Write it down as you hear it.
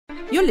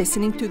You're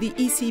listening to the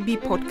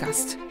ECB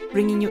podcast,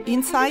 bringing you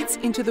insights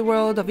into the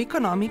world of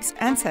economics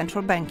and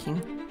central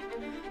banking.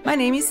 My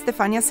name is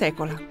Stefania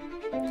Secola.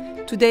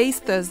 Today is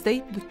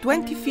Thursday, the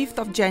 25th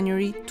of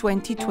January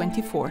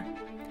 2024.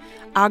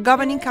 Our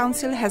Governing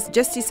Council has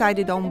just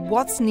decided on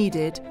what's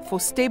needed for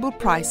stable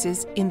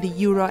prices in the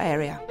euro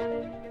area.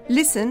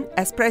 Listen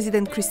as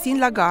President Christine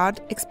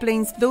Lagarde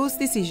explains those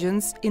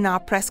decisions in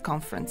our press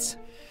conference.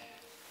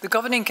 The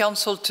Governing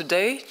Council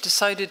today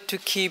decided to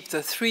keep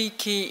the three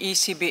key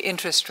ECB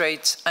interest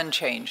rates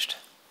unchanged.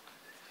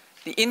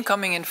 The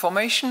incoming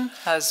information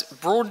has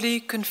broadly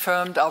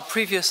confirmed our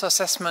previous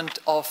assessment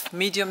of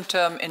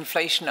medium-term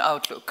inflation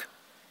outlook.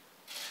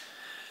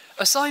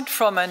 Aside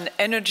from an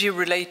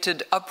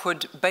energy-related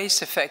upward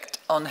base effect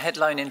on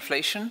headline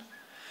inflation,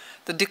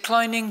 the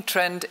declining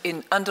trend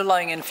in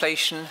underlying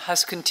inflation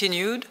has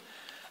continued,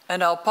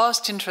 and our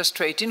past interest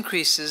rate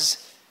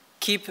increases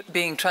keep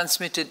being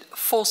transmitted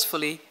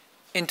forcefully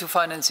into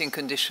financing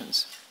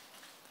conditions.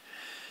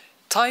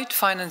 Tight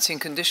financing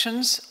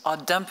conditions are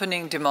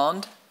dampening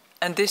demand,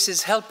 and this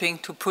is helping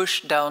to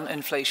push down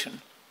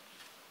inflation.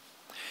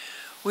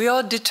 We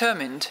are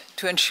determined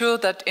to ensure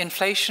that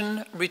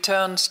inflation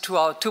returns to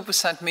our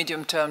 2%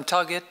 medium-term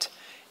target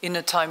in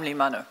a timely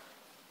manner.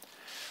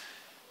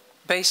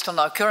 Based on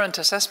our current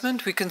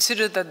assessment, we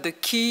consider that the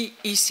key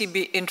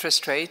ECB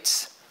interest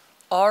rates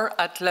are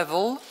at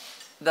level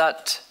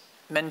that,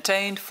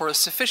 maintained for a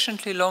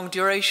sufficiently long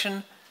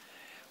duration,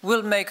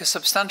 will make a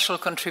substantial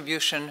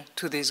contribution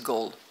to this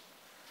goal.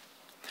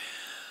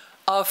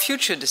 Our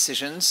future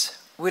decisions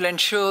will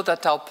ensure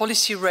that our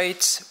policy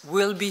rates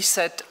will be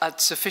set at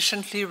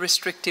sufficiently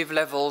restrictive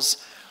levels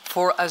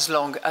for as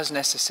long as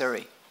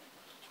necessary.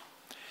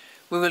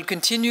 We will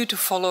continue to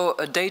follow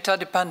a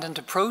data-dependent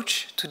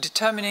approach to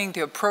determining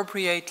the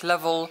appropriate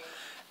level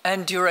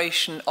and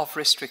duration of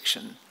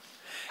restriction.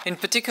 In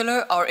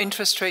particular, our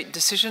interest rate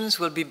decisions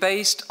will be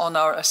based on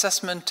our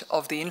assessment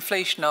of the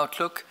inflation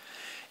outlook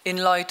in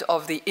light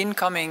of the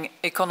incoming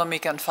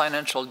economic and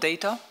financial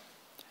data,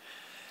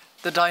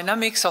 the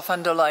dynamics of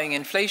underlying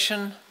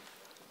inflation,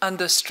 and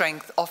the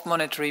strength of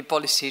monetary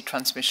policy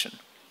transmission.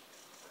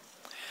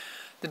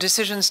 The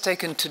decisions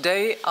taken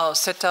today are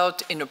set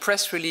out in a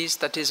press release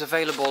that is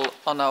available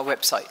on our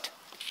website.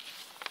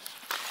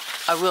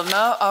 I will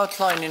now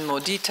outline in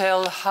more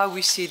detail how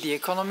we see the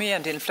economy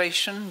and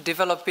inflation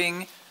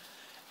developing,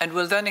 and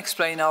will then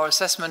explain our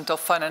assessment of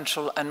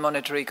financial and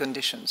monetary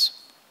conditions.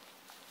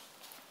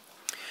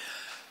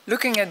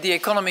 Looking at the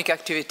economic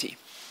activity,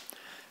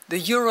 the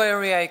euro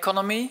area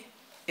economy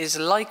is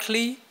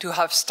likely to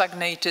have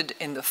stagnated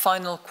in the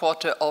final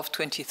quarter of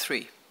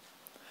 2023.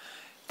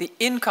 The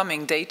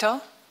incoming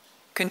data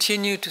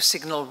continue to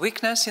signal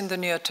weakness in the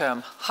near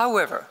term.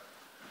 However,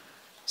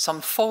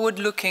 some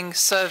forward-looking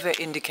survey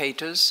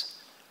indicators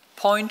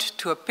point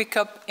to a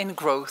pickup in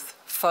growth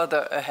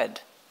further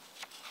ahead.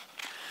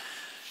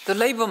 The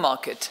labour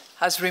market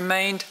has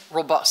remained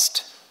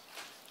robust.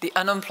 The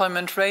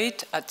unemployment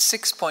rate at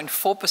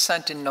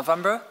 6.4% in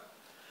November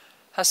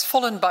has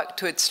fallen back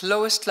to its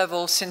lowest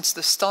level since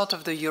the start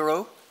of the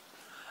euro,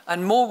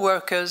 and more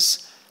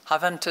workers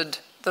have entered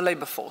the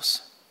labour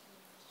force.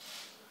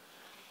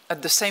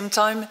 At the same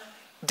time,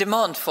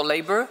 demand for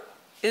labour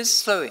is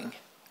slowing,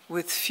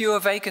 with fewer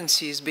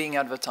vacancies being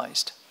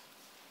advertised.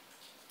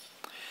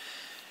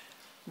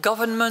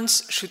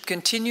 Governments should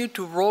continue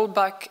to roll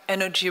back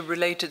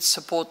energy-related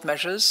support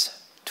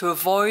measures to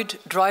avoid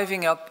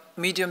driving up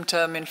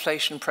medium-term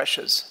inflation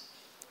pressures.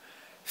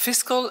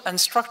 Fiscal and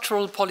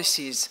structural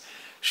policies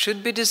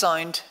should be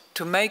designed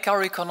to make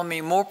our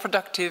economy more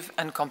productive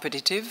and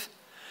competitive,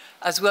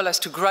 as well as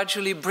to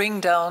gradually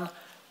bring down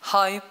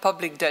high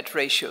public debt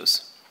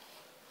ratios.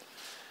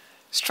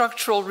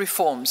 Structural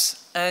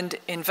reforms and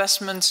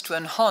investments to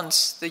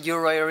enhance the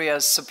euro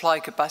area's supply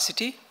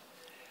capacity,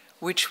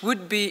 which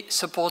would be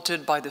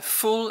supported by the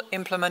full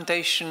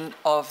implementation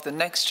of the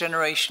Next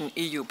Generation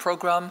EU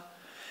programme,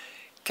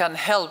 can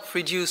help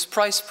reduce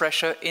price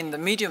pressure in the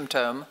medium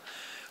term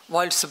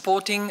while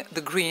supporting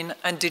the green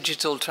and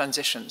digital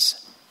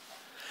transitions.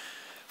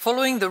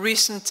 Following the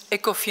recent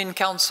ECOFIN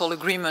Council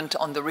agreement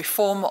on the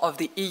reform of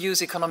the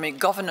EU's economic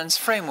governance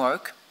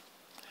framework,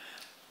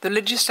 the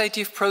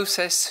legislative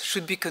process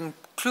should be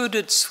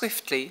concluded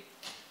swiftly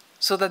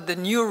so that the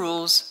new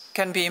rules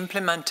can be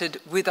implemented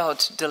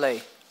without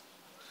delay.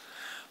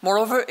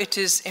 Moreover, it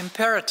is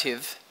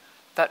imperative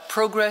that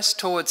progress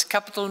towards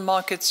capital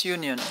markets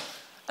union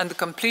and the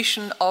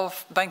completion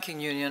of banking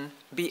union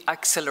be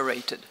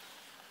accelerated.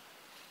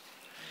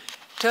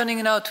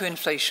 Turning now to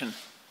inflation.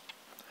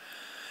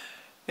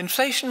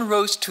 Inflation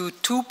rose to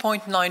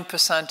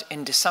 2.9%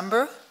 in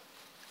December,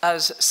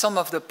 as some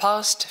of the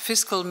past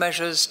fiscal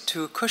measures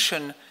to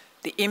cushion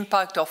the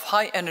impact of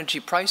high energy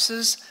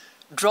prices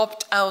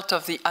dropped out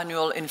of the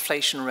annual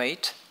inflation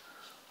rate,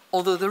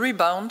 although the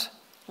rebound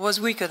was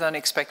weaker than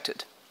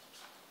expected.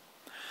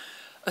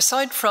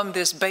 Aside from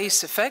this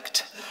base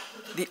effect,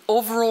 the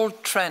overall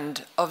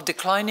trend of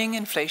declining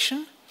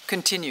inflation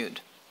continued.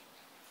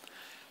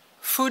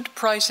 Food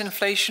price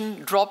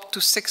inflation dropped to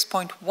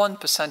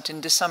 6.1%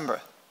 in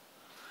December.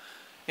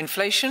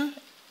 Inflation,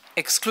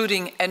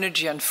 excluding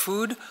energy and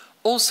food,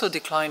 also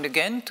declined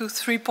again to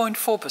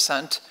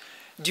 3.4%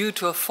 due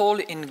to a fall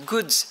in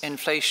goods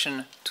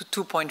inflation to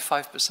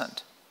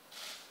 2.5%.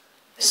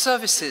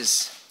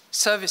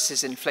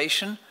 Services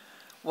inflation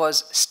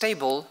was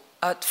stable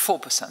at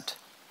 4%.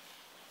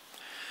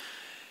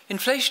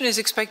 Inflation is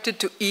expected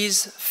to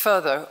ease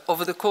further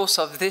over the course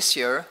of this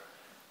year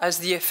as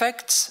the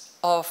effects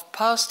of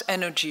past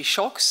energy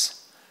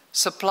shocks,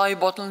 supply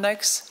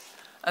bottlenecks,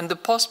 and the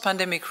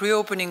post-pandemic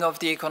reopening of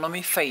the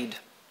economy fade,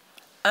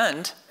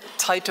 and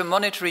tighter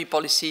monetary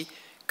policy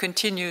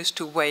continues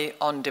to weigh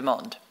on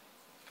demand.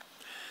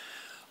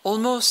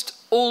 Almost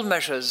all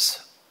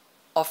measures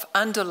of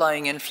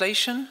underlying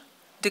inflation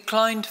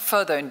declined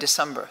further in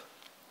December.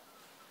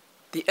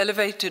 The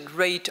elevated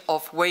rate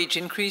of wage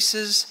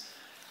increases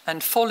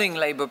and falling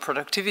labour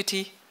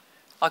productivity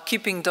are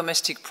keeping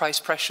domestic price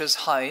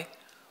pressures high,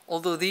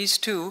 although these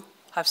too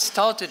have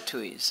started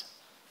to ease.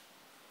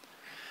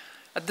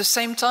 At the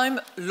same time,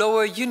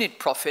 lower unit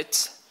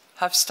profits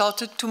have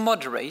started to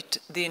moderate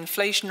the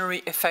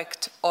inflationary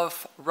effect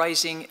of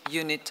rising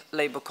unit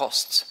labour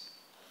costs.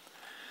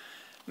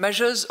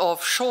 Measures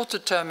of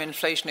shorter-term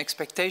inflation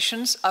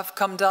expectations have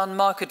come down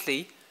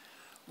markedly,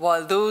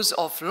 while those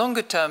of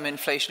longer-term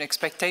inflation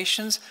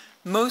expectations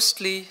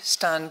mostly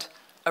stand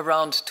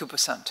around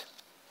 2%.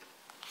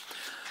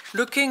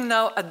 Looking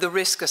now at the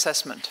risk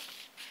assessment.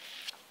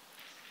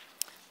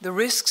 The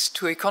risks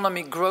to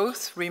economic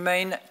growth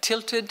remain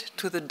tilted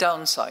to the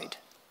downside.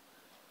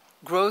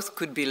 Growth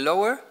could be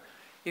lower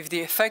if the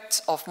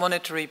effects of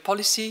monetary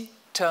policy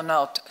turn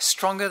out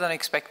stronger than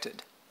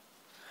expected.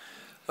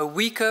 A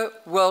weaker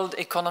world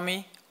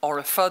economy or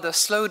a further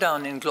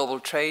slowdown in global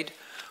trade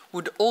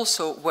would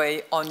also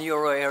weigh on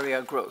euro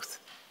area growth.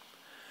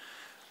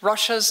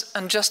 Russia's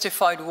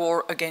unjustified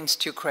war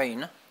against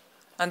Ukraine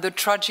and the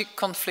tragic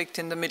conflict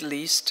in the Middle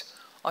East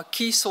are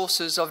key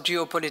sources of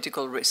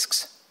geopolitical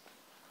risks.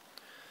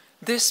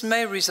 This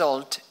may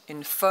result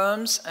in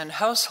firms and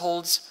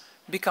households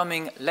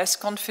becoming less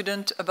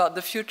confident about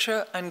the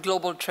future and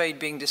global trade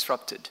being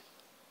disrupted.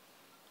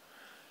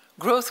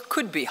 Growth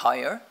could be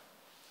higher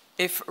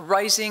if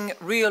rising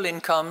real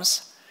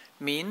incomes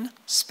mean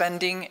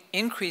spending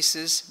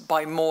increases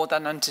by more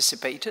than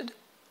anticipated,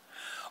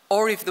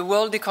 or if the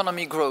world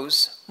economy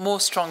grows more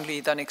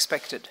strongly than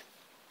expected.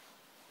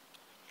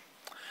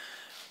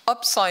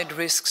 Upside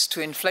risks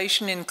to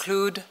inflation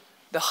include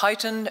the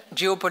heightened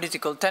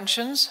geopolitical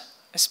tensions,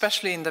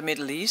 especially in the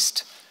Middle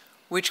East,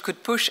 which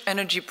could push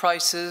energy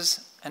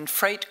prices and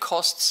freight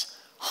costs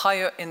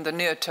higher in the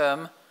near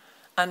term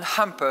and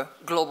hamper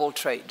global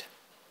trade.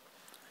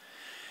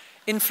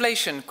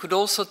 Inflation could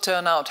also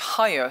turn out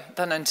higher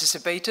than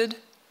anticipated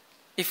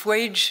if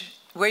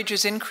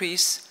wages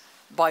increase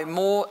by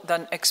more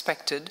than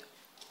expected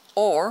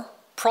or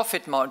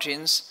profit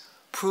margins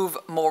prove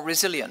more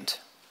resilient.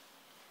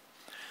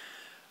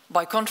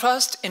 By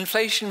contrast,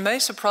 inflation may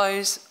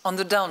surprise on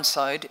the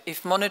downside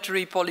if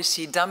monetary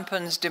policy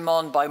dampens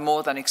demand by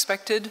more than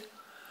expected,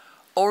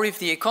 or if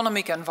the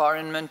economic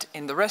environment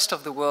in the rest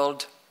of the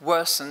world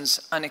worsens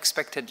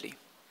unexpectedly.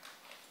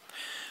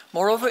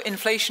 Moreover,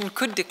 inflation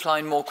could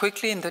decline more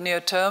quickly in the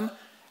near term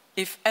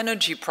if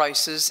energy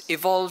prices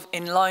evolve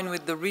in line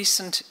with the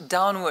recent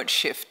downward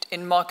shift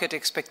in market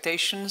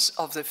expectations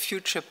of the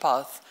future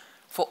path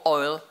for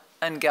oil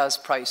and gas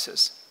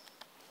prices.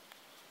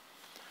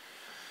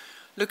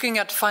 Looking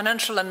at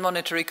financial and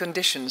monetary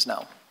conditions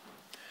now.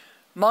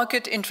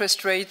 Market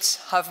interest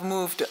rates have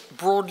moved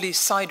broadly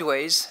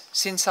sideways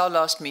since our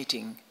last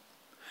meeting.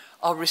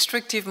 Our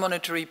restrictive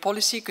monetary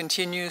policy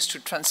continues to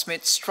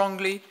transmit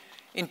strongly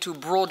into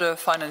broader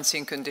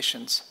financing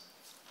conditions.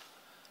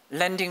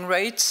 Lending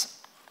rates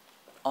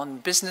on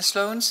business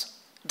loans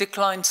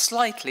declined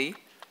slightly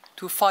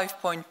to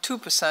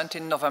 5.2%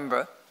 in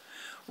November,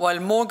 while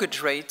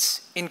mortgage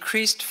rates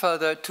increased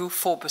further to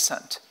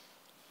 4%.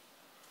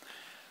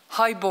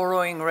 High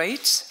borrowing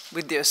rates,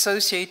 with the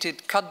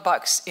associated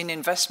cutbacks in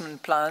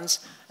investment plans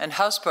and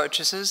house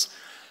purchases,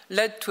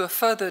 led to a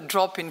further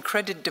drop in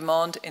credit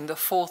demand in the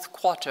fourth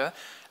quarter,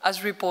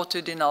 as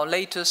reported in our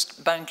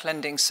latest bank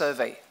lending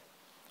survey.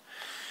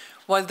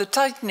 While the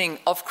tightening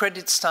of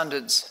credit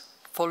standards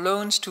for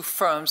loans to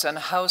firms and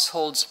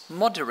households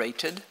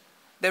moderated,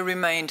 they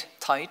remained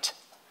tight,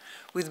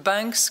 with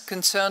banks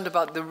concerned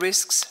about the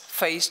risks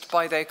faced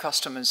by their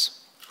customers.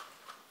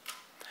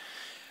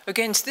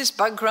 Against this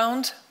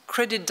background,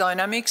 credit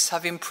dynamics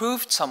have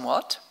improved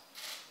somewhat,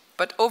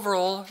 but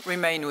overall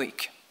remain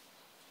weak.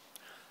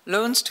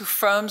 Loans to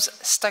firms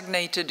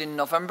stagnated in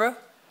November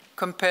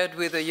compared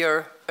with a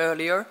year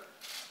earlier,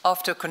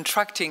 after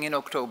contracting in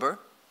October,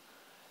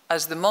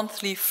 as the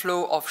monthly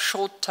flow of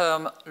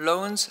short-term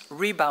loans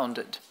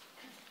rebounded.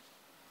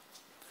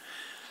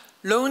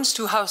 Loans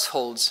to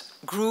households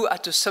grew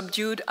at a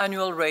subdued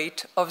annual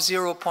rate of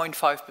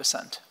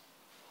 0.5%.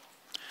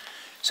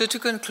 So to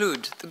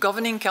conclude, the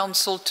Governing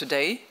Council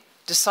today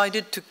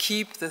decided to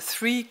keep the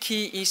three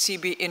key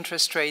ECB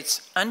interest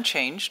rates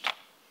unchanged,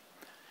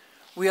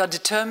 We are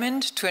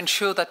determined to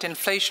ensure that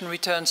inflation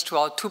returns to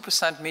our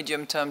 2%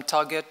 medium-term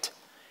target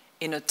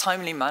in a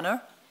timely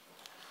manner.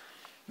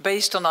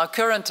 Based on our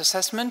current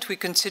assessment, we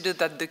consider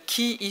that the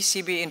key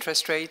ECB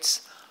interest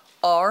rates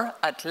are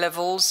at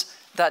levels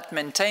that,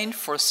 maintained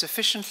for a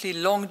sufficiently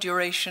long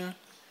duration,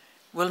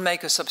 will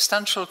make a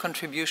substantial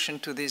contribution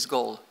to this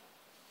goal.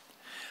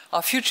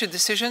 Our future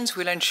decisions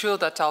will ensure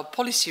that our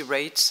policy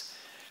rates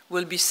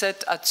will be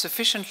set at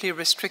sufficiently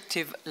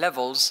restrictive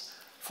levels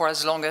for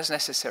as long as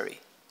necessary.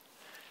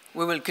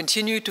 We will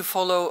continue to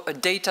follow a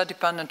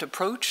data-dependent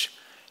approach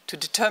to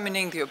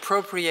determining the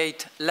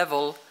appropriate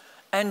level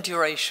and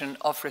duration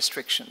of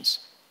restrictions.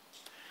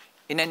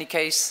 In any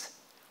case,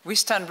 we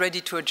stand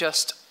ready to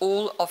adjust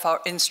all of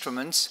our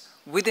instruments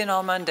within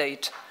our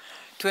mandate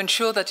to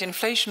ensure that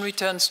inflation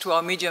returns to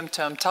our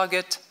medium-term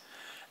target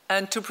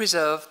and to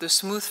preserve the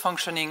smooth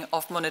functioning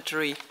of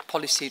monetary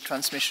policy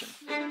transmission.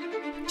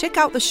 Check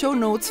out the show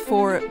notes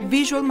for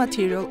visual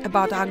material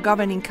about our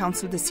Governing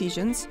Council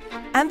decisions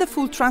and the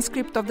full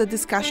transcript of the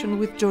discussion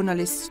with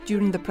journalists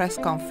during the press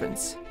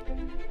conference.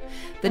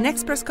 The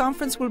next press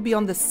conference will be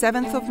on the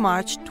 7th of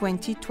March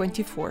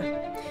 2024.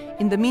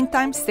 In the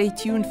meantime, stay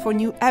tuned for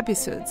new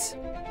episodes.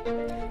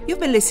 You've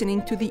been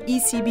listening to the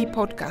ECB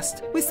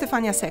podcast with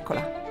Stefania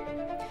Secola.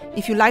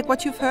 If you like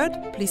what you've heard,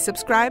 please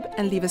subscribe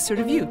and leave us a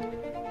review.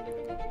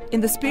 In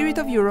the spirit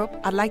of Europe,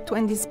 I'd like to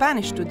end in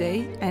Spanish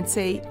today and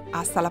say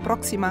hasta la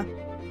próxima.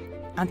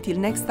 Until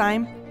next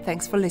time,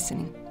 thanks for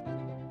listening.